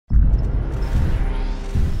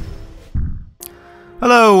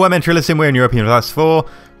Hello, I'm EnterElysium. We're in Europa Universalis 4.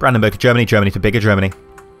 Brandenburg to Germany, Germany to bigger Germany.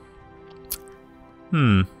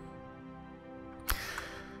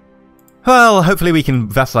 Well, hopefully we can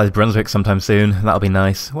vassalize Brunswick sometime soon. That'll be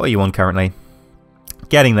nice. What are you on currently?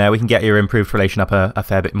 Getting there. We can get your improved relation up a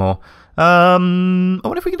fair bit more. I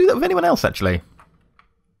wonder if we can do that with anyone else, actually.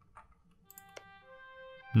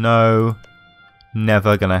 No.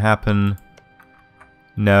 Never gonna happen.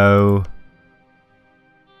 No.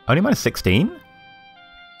 Only minus 16?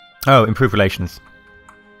 Oh, improved relations.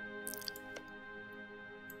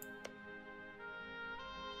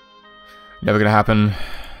 Never gonna happen.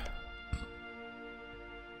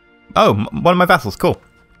 Oh, one of my vassals, cool.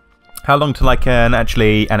 How long till I can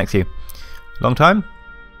actually annex you? Long time?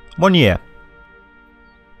 1 year.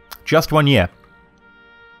 Just 1 year.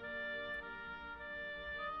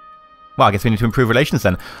 Well, I guess we need to improve relations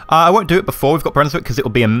then. I won't do it before we've got Brunswick because it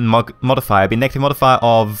will be a modifier. It'll be a negative modifier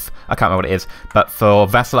of... I can't remember what it is. But for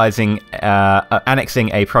vassalizing,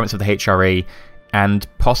 annexing a province of the HRE and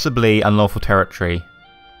possibly unlawful territory.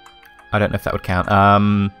 I don't know if that would count.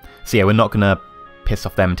 So yeah, we're not going to piss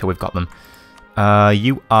off them until we've got them.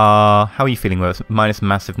 You are... How are you feeling with us? Minus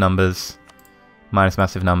massive numbers. Minus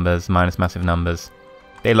massive numbers. Minus massive numbers.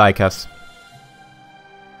 They like us.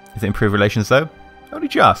 Is it improved relations though? Only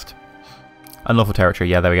just. Unlawful territory,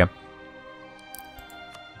 yeah, there we go.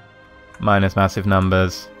 Minus massive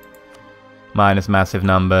numbers. Minus massive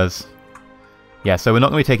numbers. Yeah, so we're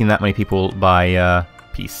not going to be taking that many people by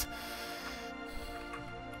peace.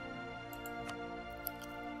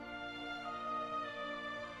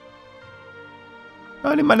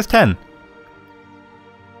 Only minus 10.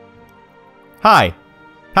 Hi.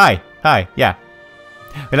 Hi. Hi. Yeah.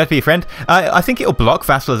 We'd like to be a friend. I think it'll block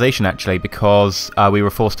vassalization, actually, because we were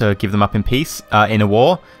forced to give them up in peace, in a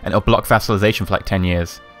war, and it'll block vassalization for like 10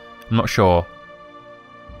 years. I'm not sure.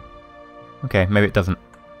 Okay, maybe it doesn't.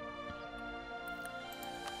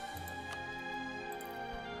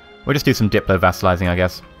 We'll just do some Diplo vassalizing, I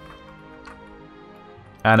guess.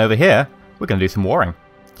 And over here, we're going to do some warring.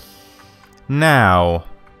 Now,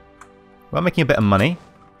 we're making a bit of money.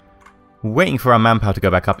 Waiting for our manpower to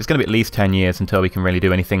go back up. It's going to be at least 10 years until we can really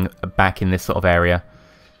do anything back in this sort of area.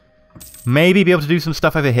 Maybe be able to do some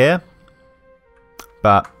stuff over here.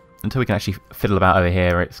 But until we can actually fiddle about over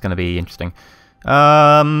here, it's going to be interesting.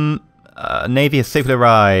 Navy has safely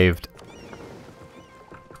arrived.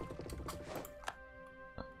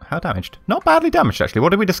 How damaged? Not badly damaged, actually. What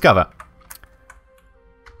did we discover?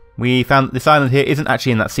 We found that this island here isn't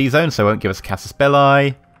actually in that sea zone, so it won't give us a casus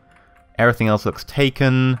belli. Everything else looks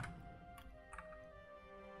taken.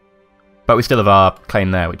 But we still have our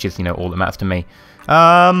claim there, which is, you know, all that matters to me.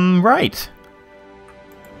 Right.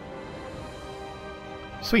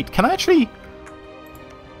 Sweet. Can I actually...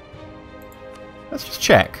 Let's just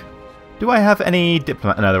check. Do I have any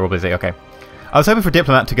diplomat? No, they're all busy. Okay. I was hoping for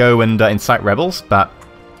diplomat to go and incite rebels, but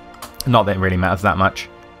not that it really matters that much.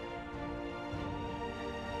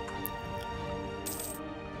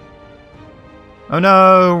 Oh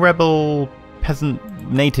no, rebel, peasant,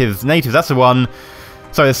 natives. Natives, that's the one.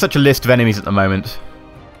 Sorry, there's such a list of enemies at the moment.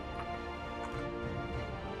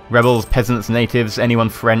 Rebels, peasants, natives, anyone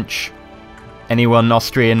French, anyone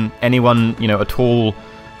Austrian, anyone, you know, at all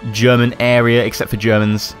German area except for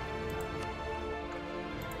Germans.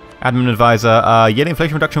 Admin advisor, yearly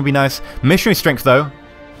inflation reduction would be nice. Missionary strength, though.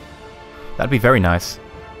 That'd be very nice.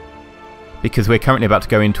 Because we're currently about to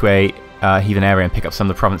go into a heathen area and pick up some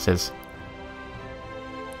of the provinces.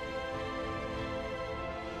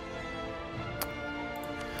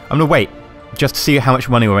 I'm going to wait, just to see how much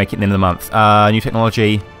money we're making at the end of the month. New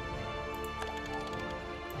technology.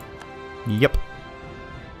 Yep.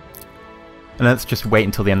 And let's just wait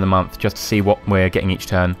until the end of the month, just to see what we're getting each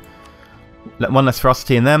turn. One less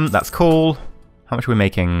ferocity in them, that's cool. How much are we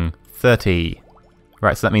making? 30.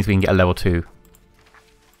 Right, so that means we can get a level 2.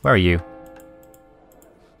 Where are you?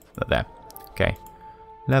 There. Okay.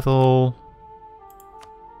 Level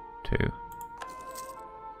 2.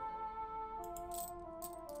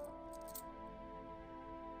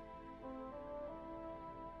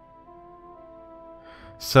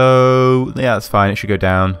 So, yeah, that's fine. It should go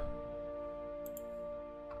down.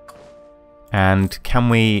 And can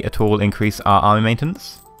we at all increase our army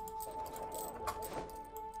maintenance?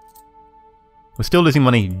 We're still losing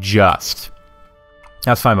money just.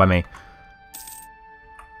 That's fine by me.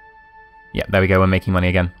 Yeah, there we go. We're making money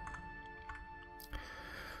again.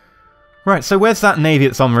 Right, so where's that navy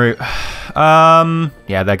that's en route?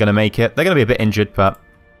 Yeah, they're going to make it. They're going to be a bit injured, but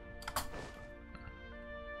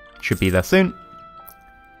should be there soon.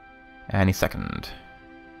 Any second.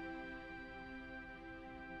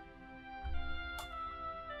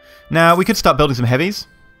 Now, we could start building some heavies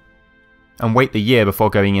and wait the year before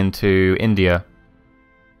going into India.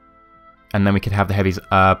 And then we could have the heavies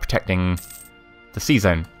protecting the sea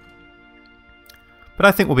zone. But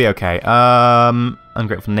I think we'll be okay.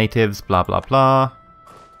 Ungrateful natives, blah, blah, blah.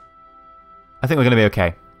 I think we're going to be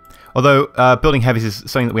okay. Although, building heavies is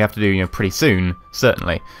something that we have to do, you know, pretty soon,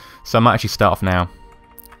 certainly. So I might actually start off now.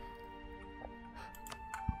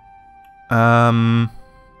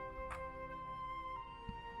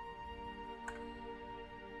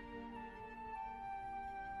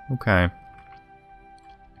 Okay.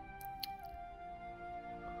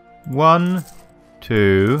 1,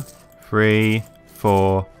 2, 3,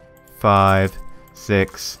 4, 5,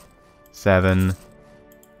 6, 7,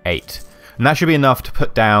 8. And that should be enough to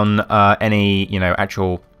put down any, you know,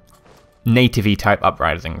 actual native-y type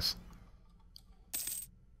uprisings.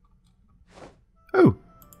 Oh!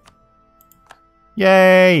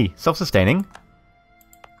 Yay! Self-sustaining.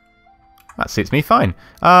 That suits me fine.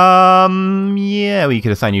 Yeah, we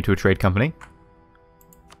could assign you to a trade company.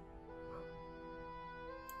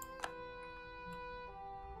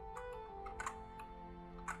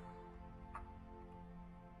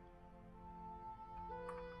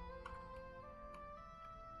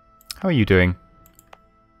 How are you doing?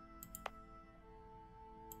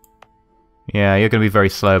 Yeah, you're going to be very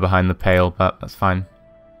slow behind the pale, but that's fine.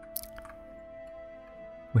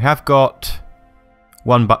 We have got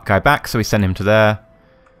one guy back, so we send him to there.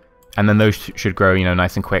 And then those should grow, you know,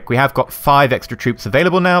 nice and quick. We have got 5 extra troops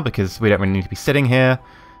available now, because we don't really need to be sitting here.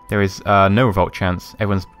 There is no revolt chance.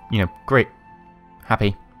 Everyone's, you know, great.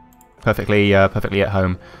 Happy. Perfectly at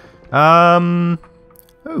home.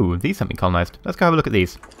 Oh, these haven't been colonized. Let's go have a look at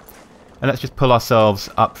these. And let's just pull ourselves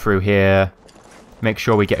up through here. Make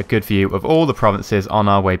sure we get a good view of all the provinces on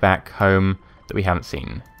our way back home that we haven't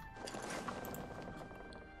seen.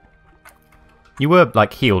 You were,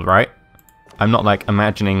 like, healed, right? I'm not, like,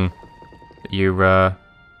 imagining that you,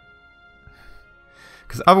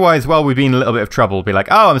 Because otherwise, well, we'd be in a little bit of trouble. We'd be like,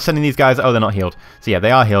 oh, I'm sending these guys. Oh, they're not healed. So, yeah,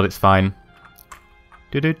 they are healed. It's fine.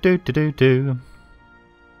 Do-do-do-do-do-do.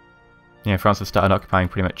 Yeah, France have started occupying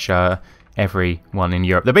pretty much, everyone in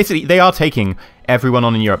Europe. They are taking everyone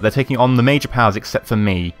on in Europe. They're taking on the major powers except for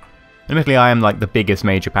me. Admittedly, I am like the biggest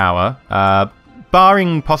major power,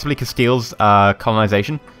 barring possibly Castile's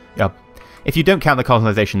colonization. If you don't count the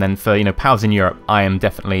colonization, then for, you know, powers in Europe, I am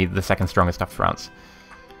definitely the second strongest after France.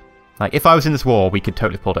 Like, if I was in this war, we could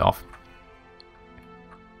totally pull it off.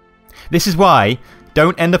 This is why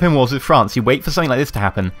don't end up in wars with France. You wait for something like this to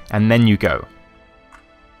happen, and then you go.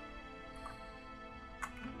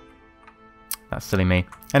 That's silly me.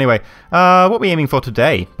 Anyway, what are we aiming for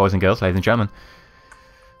today, boys and girls, ladies and gentlemen?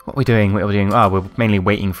 What are we doing? What are we doing? Oh, we're mainly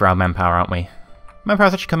waiting for our manpower, aren't we?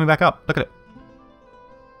 Manpower's actually coming back up. Look at it.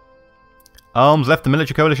 Ulm's left the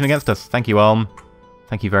military coalition against us. Thank you, Ulm.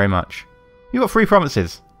 Thank you very much. You've got 3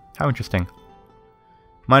 provinces. How interesting.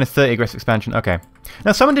 Minus 30 aggressive expansion. Okay.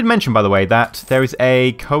 Now, someone did mention, by the way, that there is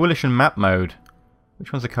a coalition map mode.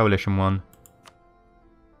 Which one's the coalition one?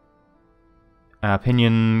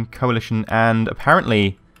 Opinion, coalition, and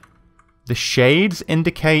apparently the shades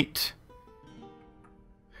indicate...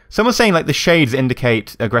 Someone's saying, like, the shades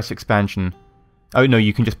indicate aggressive expansion. Oh, no,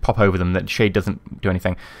 you can just pop over them. That shade doesn't do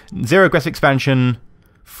anything. 0 aggressive expansion,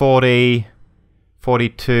 40,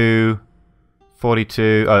 42,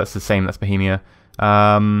 42. Oh, that's the same. That's Bohemia.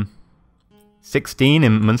 16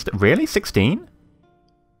 in Munster. Really? 16?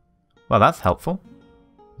 Well, that's helpful.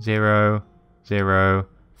 0, 0,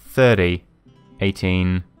 30.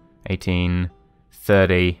 18, 18,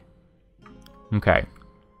 30. Okay.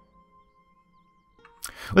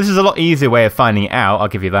 Well, this is a lot easier way of finding it out, I'll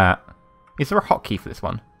give you that. Is there a hotkey for this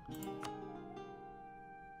one?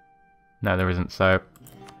 No, there isn't, so...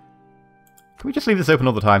 Can we just leave this open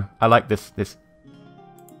all the time? I like this.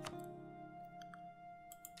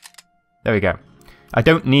 There we go. I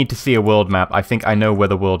don't need to see a world map. I think I know where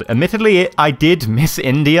the world... Admittedly, I did miss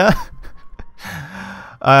India.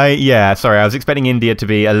 Yeah, sorry, I was expecting India to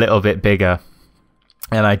be a little bit bigger.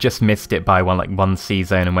 And I just missed it by one sea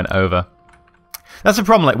zone and went over. That's the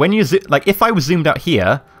problem, like, when you if I was zoomed out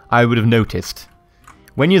here, I would have noticed.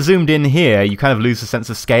 When you're zoomed in here, you kind of lose the sense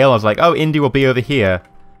of scale. I was like, oh, India will be over here.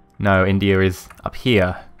 No, India is up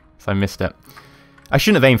here. So I missed it. I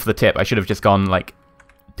shouldn't have aimed for the tip. I should have just gone, like...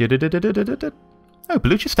 Oh,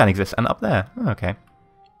 Baluchistan exists, and up there. Oh, okay.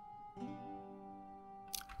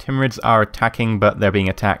 Timurids are attacking, but they're being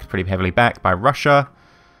attacked pretty heavily back by Russia.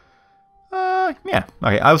 Yeah,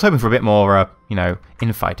 okay. I was hoping for a bit more, you know,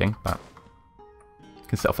 infighting, but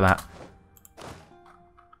can settle for that.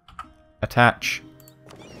 Attach.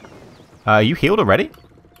 You healed already?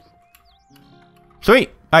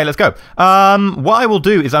 Sweet! Alright, let's go. What I will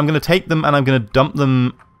do is I'm going to take them and I'm going to dump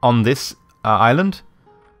them on this island.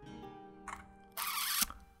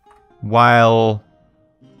 While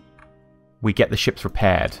we get the ships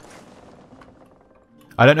repaired.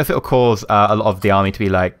 I don't know if it'll cause a lot of the army to be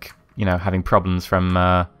like, you know, having problems from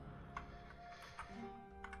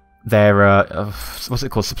their, what's it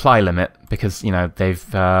called, supply limit. Because, you know, they've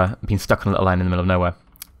been stuck on a little line in the middle of nowhere.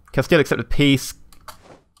 Castile accepted peace.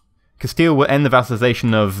 Castile will end the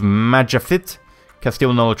vassalization of Majafit. Castile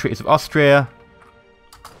will annul the treaties of Austria.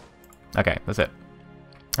 Okay, that's it.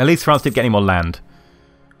 At least France didn't get any more land.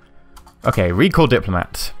 Okay, recall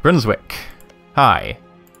diplomat. Brunswick. Hi.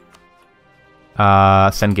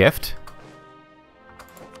 Send gift.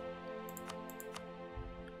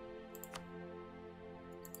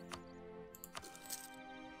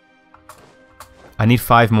 I need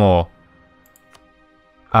 5 more.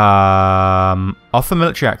 Offer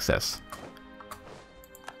military access.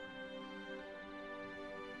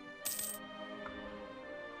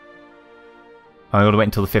 I've got to wait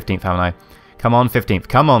until the 15th, haven't I? Come on, 15th.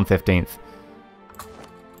 Come on, 15th.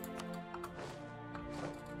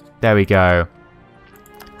 There we go.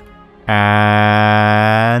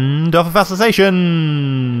 And offer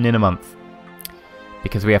vassalization in a month.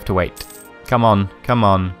 Because we have to wait. Come on, come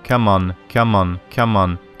on, come on, come on, come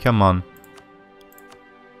on, come on.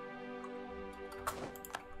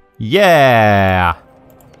 Yeah!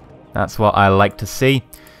 That's what I like to see.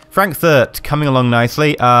 Frankfurt, coming along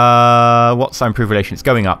nicely. What's our improved relation? It's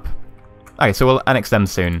going up. Okay, so we'll annex them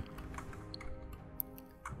soon.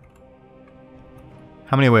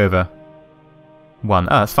 How many are we over? 1.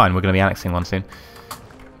 Oh, that's fine. We're going to be annexing 1 soon.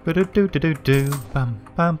 Ooh,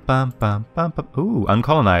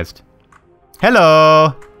 uncolonized.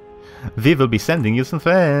 Hello! We will be sending you some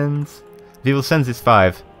friends. We will send this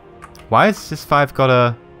 5. Why has this 5 got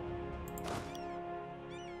a...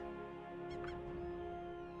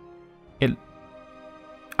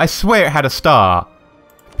 I swear it had a star.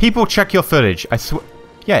 People check your footage. I swear...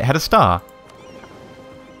 Yeah, it had a star.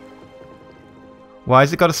 Why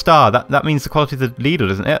has it got a star? That means the quality of the leader,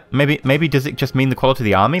 doesn't it? Maybe does it just mean the quality of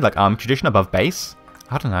the army? Like army tradition above base?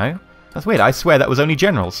 I don't know. That's weird. I swear that was only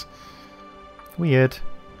generals. Weird.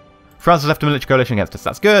 France has left a military coalition against us.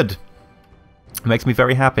 That's good. It makes me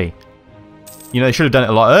very happy. You know, they should have done it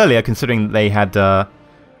a lot earlier, considering they had, you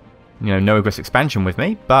know, no aggressive expansion with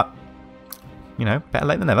me. But, you know, better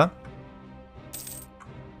late than never.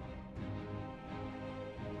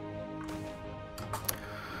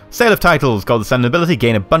 Sale of titles. Gold ascend nobility.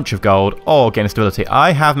 Gain a bunch of gold. Or gain a stability.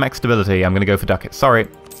 I have max stability. I'm going to go for ducats. Sorry.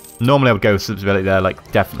 Normally I would go for stability there.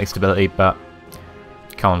 Like, definitely stability. But,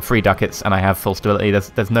 come on. 3 ducats. And I have full stability.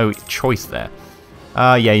 There's no choice there.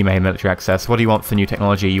 Yeah, you may have military access. What do you want for new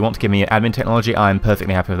technology? You want to give me admin technology? I'm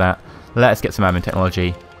perfectly happy with that. Let's get some admin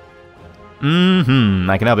technology. I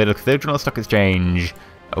can now be able to Cathedral Stock Exchange.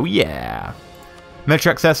 Oh, yeah.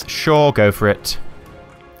 Military access? Sure, go for it.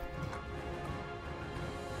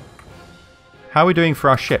 How are we doing for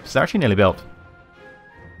our ships? They're actually nearly built.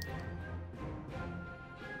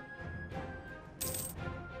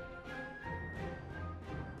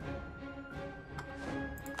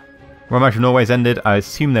 Royal March of Norway's ended. I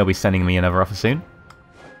assume they'll be sending me another offer soon.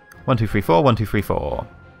 1, 2, 3, 4. 1, 2, 3, 4.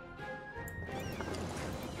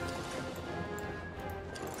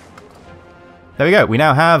 There we go. We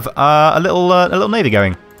now have a little navy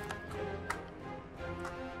going.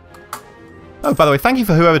 Oh, by the way, thank you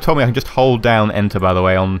for whoever told me I can just hold down Enter, by the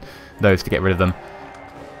way, on those to get rid of them.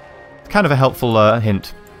 Kind of a helpful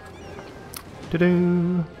hint.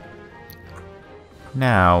 Doo-doo.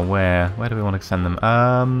 Now, where do we want to send them?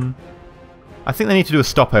 I think they need to do a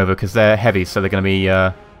stopover because they're heavy, so they're going to be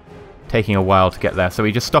taking a while to get there. So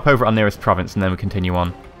we just stop over at our nearest province and then we continue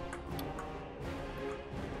on.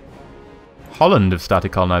 Holland have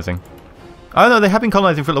started colonizing. Oh no, they have been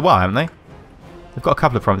colonizing for a little while, haven't they? They've got a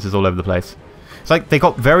couple of provinces all over the place. It's like they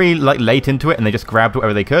got very late into it and they just grabbed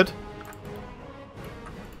whatever they could.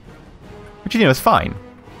 Which, you know, is fine.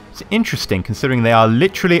 It's interesting considering they are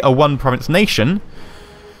literally a one-province nation.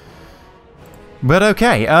 But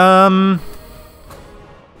okay,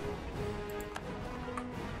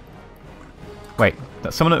 wait,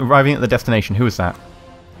 that's someone arriving at the destination. Who is that?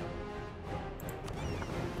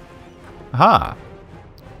 Aha!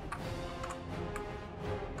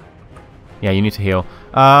 Yeah, you need to heal.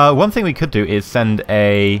 One thing we could do is send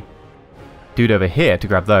a dude over here to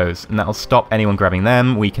grab those, and that'll stop anyone grabbing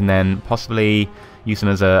them. We can then possibly use them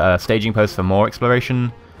as a staging post for more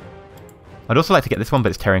exploration. I'd also like to get this one, but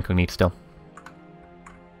it's terra incognita still.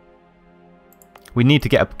 We need to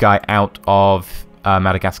get a guy out of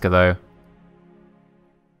Madagascar, though.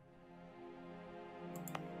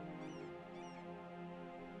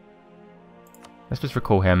 Let's just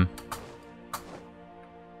recall him.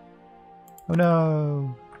 Oh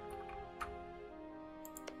no!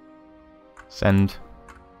 Send.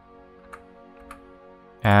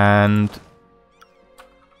 And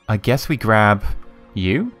I guess we grab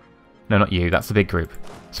you? No, not you. That's the big group.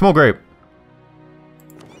 Small group.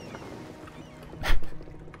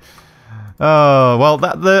 Oh, well,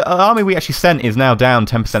 the army we actually sent is now down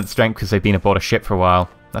 10% strength because they've been aboard a ship for a while.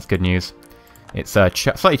 That's good news. It's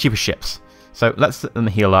slightly cheaper ships. So let's let them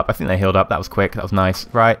heal up. I think they healed up. That was quick. That was nice.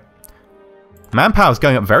 Right. Manpower's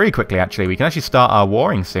going up very quickly, actually. We can actually start our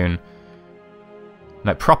warring soon.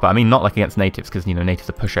 Like, proper. I mean, not like against natives, because, you know, natives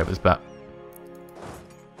are pushovers, but...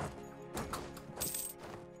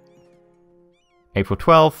 April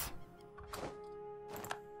 12th.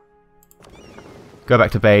 Go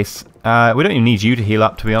back to base. We don't even need you to heal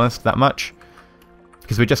up, to be honest, that much.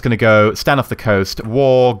 Because we're just going to go stand off the coast,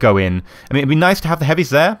 war, go in. I mean, it'd be nice to have the heavies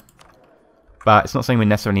there, but it's not something we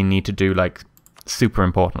necessarily need to do, like, super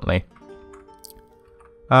importantly.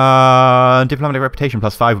 Diplomatic reputation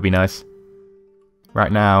 +5 would be nice.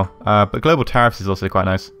 Right now. But global tariffs is also quite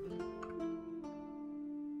nice.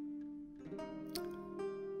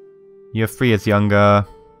 You're 3 years younger.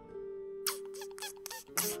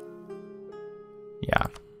 Yeah.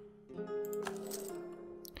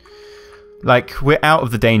 Like, we're out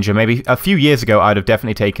of the danger. Maybe a few years ago, I'd have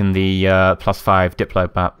definitely taken the +5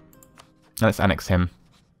 Diplo, but let's annex him.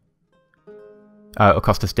 It'll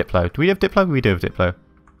cost us Diplo. Do we have Diplo? We do have Diplo.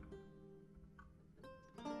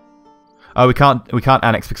 Oh, we can't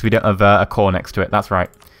annex because we don't have a core next to it. That's right.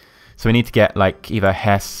 So we need to get, like, either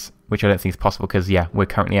Hesse, which I don't think is possible because, yeah, we're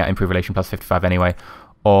currently at improved relation +55 anyway,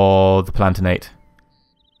 or the Palatinate.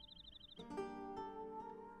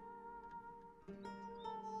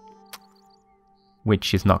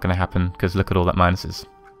 Which is not going to happen because look at all that minuses.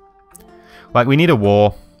 Like, we need a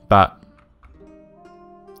war, but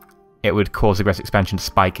it would cause aggressive expansion to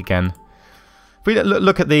spike again. If we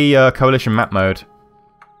look at the coalition map mode,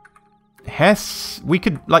 Hesse, we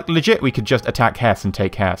could, like, legit, we could just attack Hesse and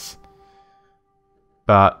take Hesse.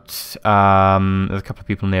 But, there's a couple of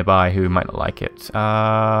people nearby who might not like it.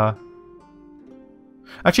 Actually,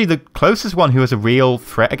 the closest one who has a real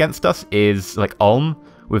threat against us is, like, Ulm,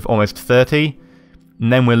 with almost 30.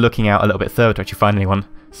 And then we're looking out a little bit further to actually find anyone.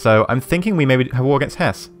 So I'm thinking we maybe have a war against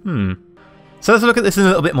Hesse. So let's look at this in a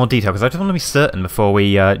little bit more detail, because I just want to be certain before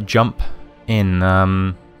we jump in.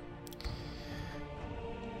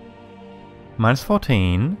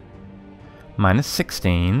 -14,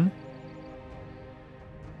 -16,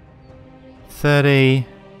 30.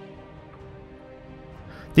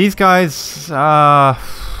 These guys are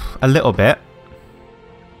a little bit.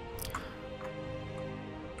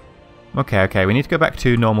 Okay, we need to go back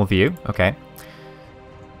to normal view. Okay.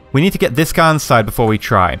 We need to get this guy inside before we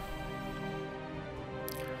try.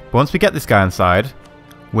 But once we get this guy inside,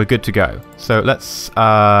 we're good to go. So let's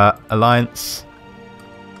alliance,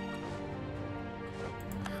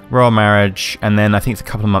 royal marriage, and then I think it's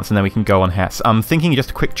a couple of months and then we can go on Hesse. I'm thinking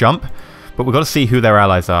just a quick jump, but we've got to see who their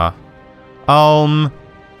allies are. Ulm,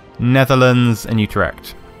 Netherlands, and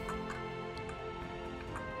Utrecht.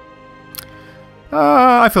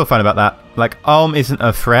 I feel fine about that. Like, Ulm isn't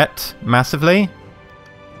a threat massively.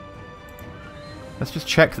 Let's just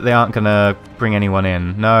check that they aren't going to bring anyone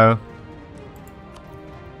in. No.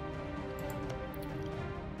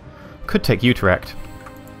 Could take Utrecht.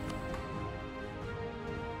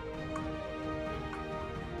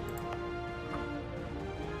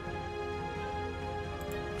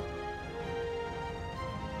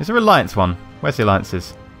 Is there alliance one? Where's the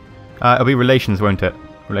alliances? It'll be relations, won't it?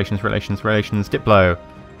 Relations, Diplo.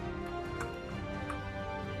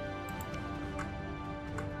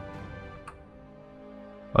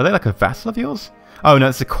 Are they like a vassal of yours? Oh no,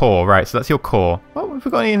 it's a core, right, so that's your core. Oh, have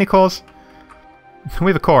we got any cores? We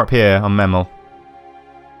have a core up here on Memel.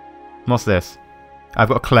 What's this? I've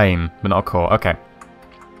got a claim, but not a core, okay.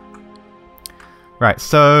 Right,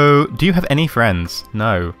 so, do you have any friends?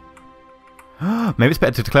 No. Maybe it's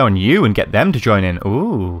better to declare on you and get them to join in.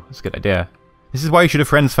 Ooh, that's a good idea. This is why you should have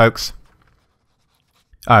friends, folks.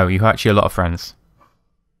 Oh, you have actually a lot of friends.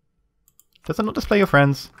 Does it not display your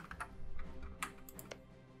friends?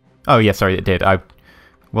 Oh, yeah, sorry, it did. I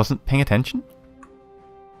wasn't paying attention.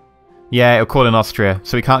 Yeah, it'll call in Austria.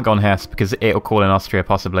 So we can't go on Hesse because it'll call in Austria,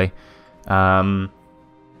 possibly. Yeah,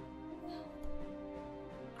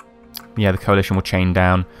 the coalition will chain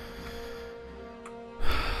down.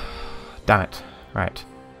 Damn it. Right.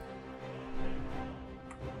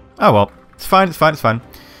 Oh, well. It's fine, it's fine, it's fine.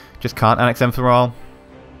 Just can't annex them for all.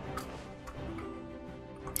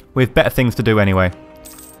 We have better things to do anyway.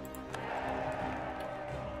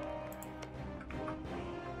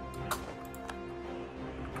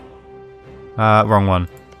 Wrong one.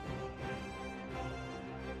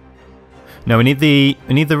 No, we need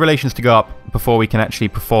the relations to go up before we can actually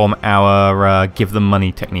perform our give them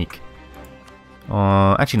money technique.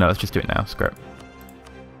 Actually, no, let's just do it now. Screw it.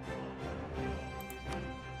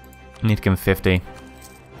 I need to give them 50.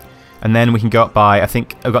 And then we can go up by, I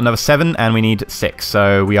think, I've got another 7, and we need 6,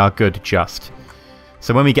 so we are good just.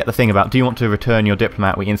 So when we get the thing about, do you want to return your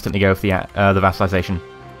diplomat, we instantly go for the vassalization.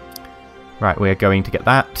 Right, we're going to get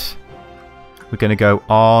that. We're going to go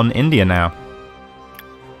on India now.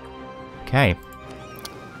 Okay.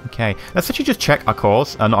 Okay. Let's actually just check our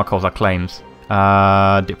cause. Not our cause, our claims.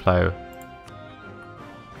 Diplo.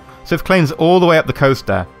 So if claims all the way up the coast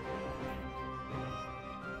there.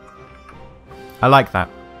 I like that.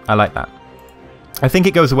 I like that. I think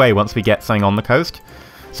it goes away once we get something on the coast.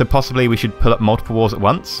 So possibly we should pull up multiple wars at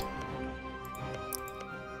once.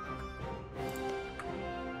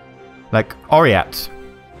 Like Oriat.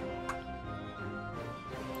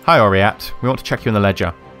 Hi Oriat. We want to check you in the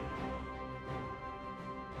ledger.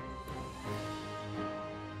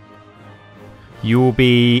 You'll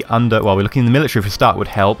be under... Well, we're looking in the military for a start would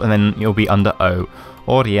help, and then you'll be under O.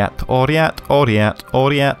 Oriat, Oriat, Oriat,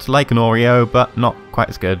 Oriat. Like an Oreo, but not quite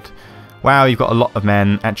as good. Wow, you've got a lot of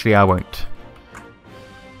men. Actually, I won't.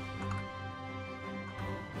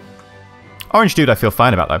 Orange Dude I feel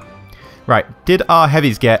fine about, though. Right, did our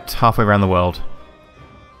heavies get halfway around the world?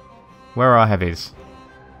 Where are our heavies?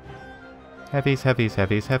 Heavies, heavies,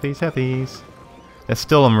 heavies, heavies, heavies. They're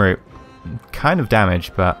still en route. Kind of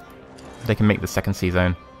damaged, but they can make the second sea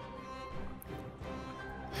zone.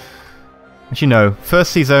 Actually, no.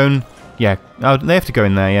 First sea zone, yeah. Oh, they have to go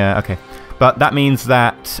in there, yeah, okay. But that means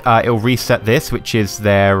that it'll reset this, which is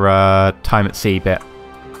their time at sea bit.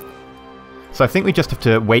 So I think we just have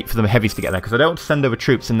to wait for the heavies to get there, because I don't want to send over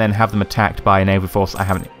troops and then have them attacked by a naval force I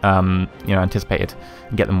haven't, you know, anticipated,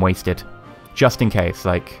 and get them wasted. Just in case,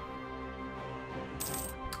 like...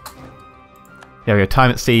 There we go,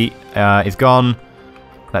 time at sea is gone.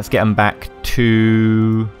 Let's get them back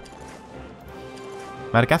to...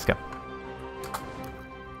 Madagascar.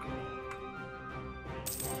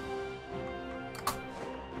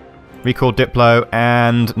 Recall Diplo,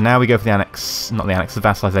 and now we go for the annex. Not the annex, the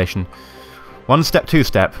vassalization. One step, two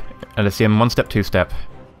step. Elysium, one step, two step.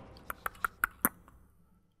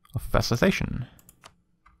 Of vassalization.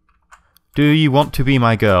 Do you want to be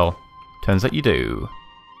my girl? Turns out you do.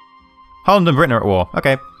 Holland and Britain are at war.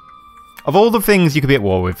 Okay. Of all the things you could be at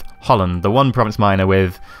war with, Holland, the one province minor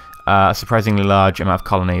with a surprisingly large amount of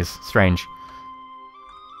colonies. Strange.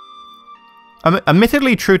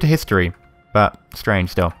 Admittedly true to history, but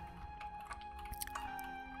strange still.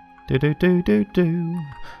 Do.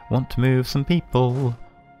 Want to move some people.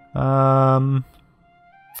 My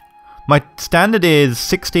standard is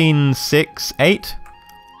 1668.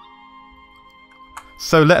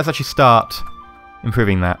 So let us actually start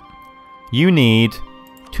improving that. You need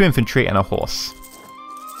 2 infantry and a horse.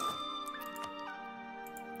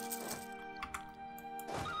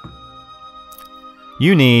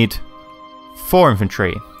 You need 4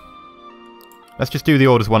 infantry. Let's just do the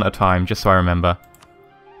orders one at a time, just so I remember.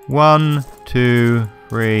 1, 2,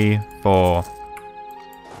 3, 4.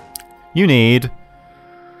 You need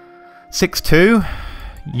 6-2.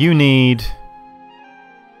 You need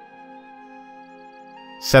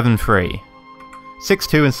 7-3.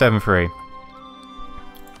 6-2 and 7-3.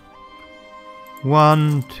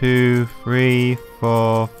 1, 2, 3,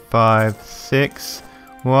 4, 5, 6.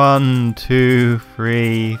 1, 2,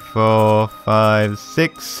 3, 4, 5,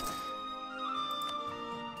 6.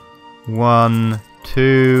 1,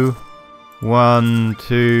 2, 1,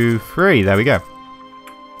 2, 3. There we go.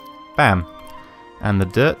 Bam. And the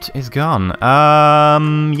dirt is gone.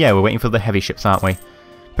 Yeah, we're waiting for the heavy ships, aren't we?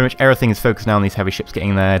 Pretty much everything is focused now on these heavy ships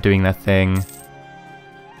getting there, doing their thing.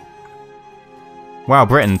 Wow,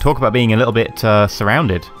 Britain, talk about being a little bit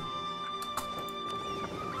surrounded.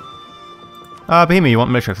 Bohemia, you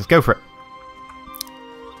want military access? Go for it.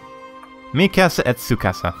 Mikasa et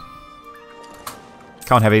Tsukasa.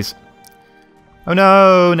 Come on, heavies. Oh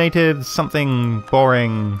no, natives, something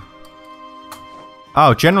boring.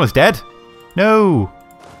 Oh, general is dead? No!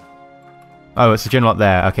 Oh, it's the general up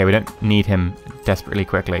there. Okay, we don't need him desperately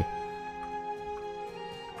quickly.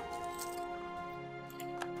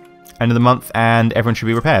 End of the month, and everyone should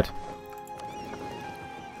be repaired.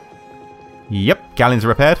 Yep, galleons are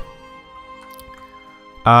repaired.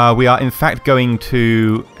 We are in fact going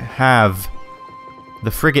to have the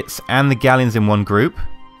frigates and the galleons in one group.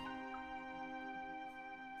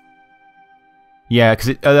 Yeah, because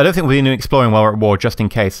I don't think we'll be doing exploring while we're at war, just in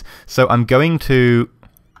case. So I'm going to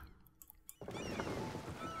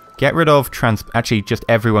Get rid of actually just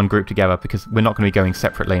everyone grouped together, because we're not going to be going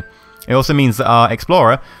separately. It also means that our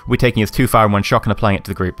explorer will be taking us too far in one shot and applying it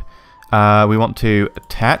to the group. We want to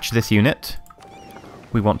attach this unit.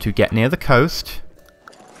 We want to get near the coast.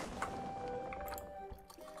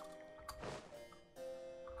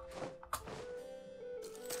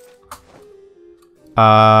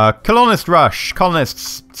 Colonist rush.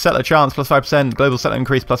 Colonists. Settler chance plus 5%. Global settler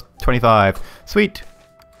increase plus 25. Sweet.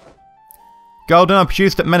 Gold are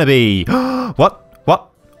produced at Meneby. What?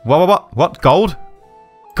 What? What? Gold?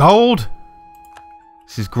 Gold?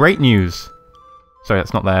 This is great news. Sorry,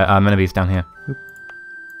 that's not there. Meneby's down here.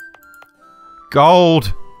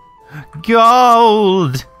 Gold!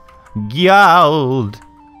 Gold! Gold!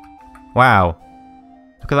 Wow.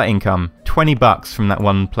 Look at that income. 20 bucks from that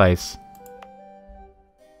one place.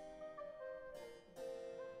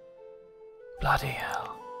 Bloody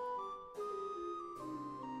hell.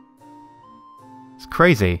 It's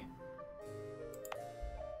crazy.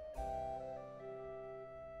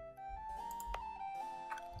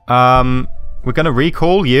 We're gonna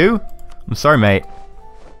recall you? I'm sorry, mate.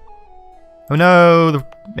 Oh no,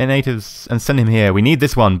 the natives, and send him here. We need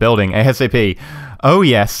this one, building, ASAP. Oh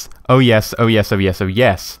yes, oh yes, oh yes, oh yes, oh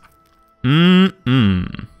yes. Right.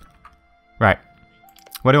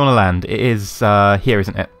 Where do you want to land? It is, here,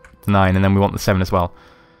 isn't it? The 9, and then we want the 7 as well.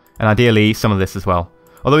 And ideally, some of this as well.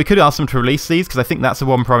 Although we could ask them to release these, because I think that's a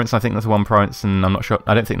 1 province, and I think that's a 1 province, and I'm not sure.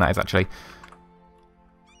 I don't think that is, actually.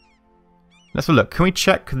 Let's have a look. Can we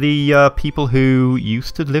check the people who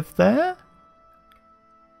used to live there?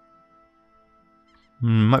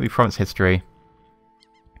 Might be province history.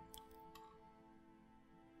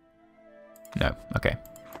 No. Okay.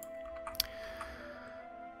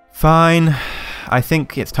 Fine. I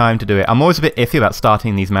think it's time to do it. I'm always a bit iffy about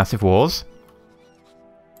starting these massive wars.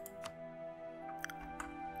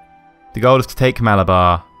 The goal is to take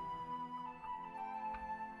Malabar.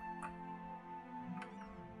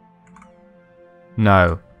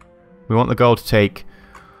 No. We want the goal to take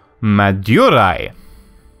Madurai.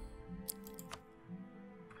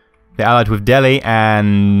 They're allied with Delhi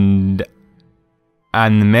and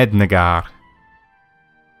Mednagar.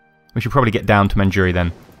 We should probably get down to Manjuri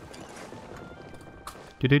then.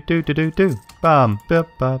 Do. Bam.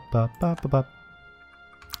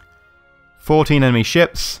 14 enemy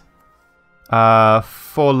ships.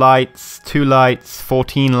 4 lights, 2 lights,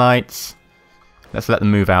 14 lights. Let's let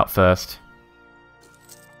them move out first.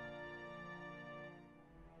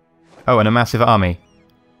 Oh, and a massive army.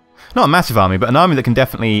 Not a massive army, but an army that can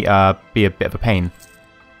definitely be a bit of a pain.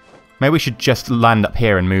 Maybe we should just land up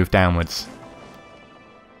here and move downwards.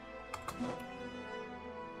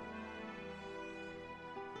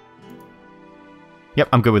 Yep,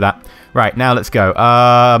 I'm good with that. Right, now let's go.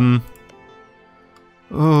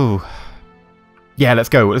 Ooh. Yeah, let's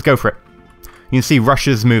go. Let's go for it. You can see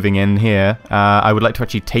Russia's moving in here. I would like to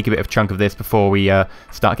actually take a bit of a chunk of this before we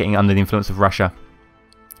start getting under the influence of Russia.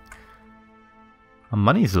 Our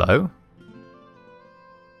money's low.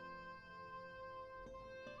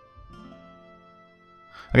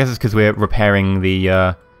 I guess it's because we're repairing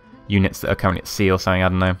the units that are currently at sea or something, I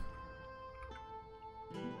don't know.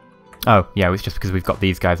 Oh, yeah, it's just because we've got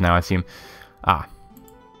these guys now, I assume. Ah.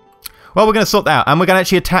 Well, we're going to sort that out, and we're going to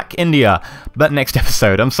actually attack India. But next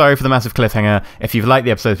episode. I'm sorry for the massive cliffhanger. If you've liked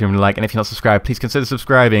the episode, if you want to like, and if you're not subscribed, please consider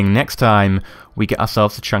subscribing. Next time, we get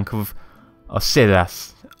ourselves a chunk of Orissa.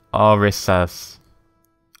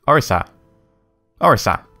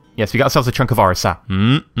 Yes, we got ourselves a chunk of Orissa.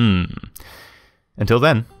 Until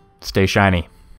then, stay shiny.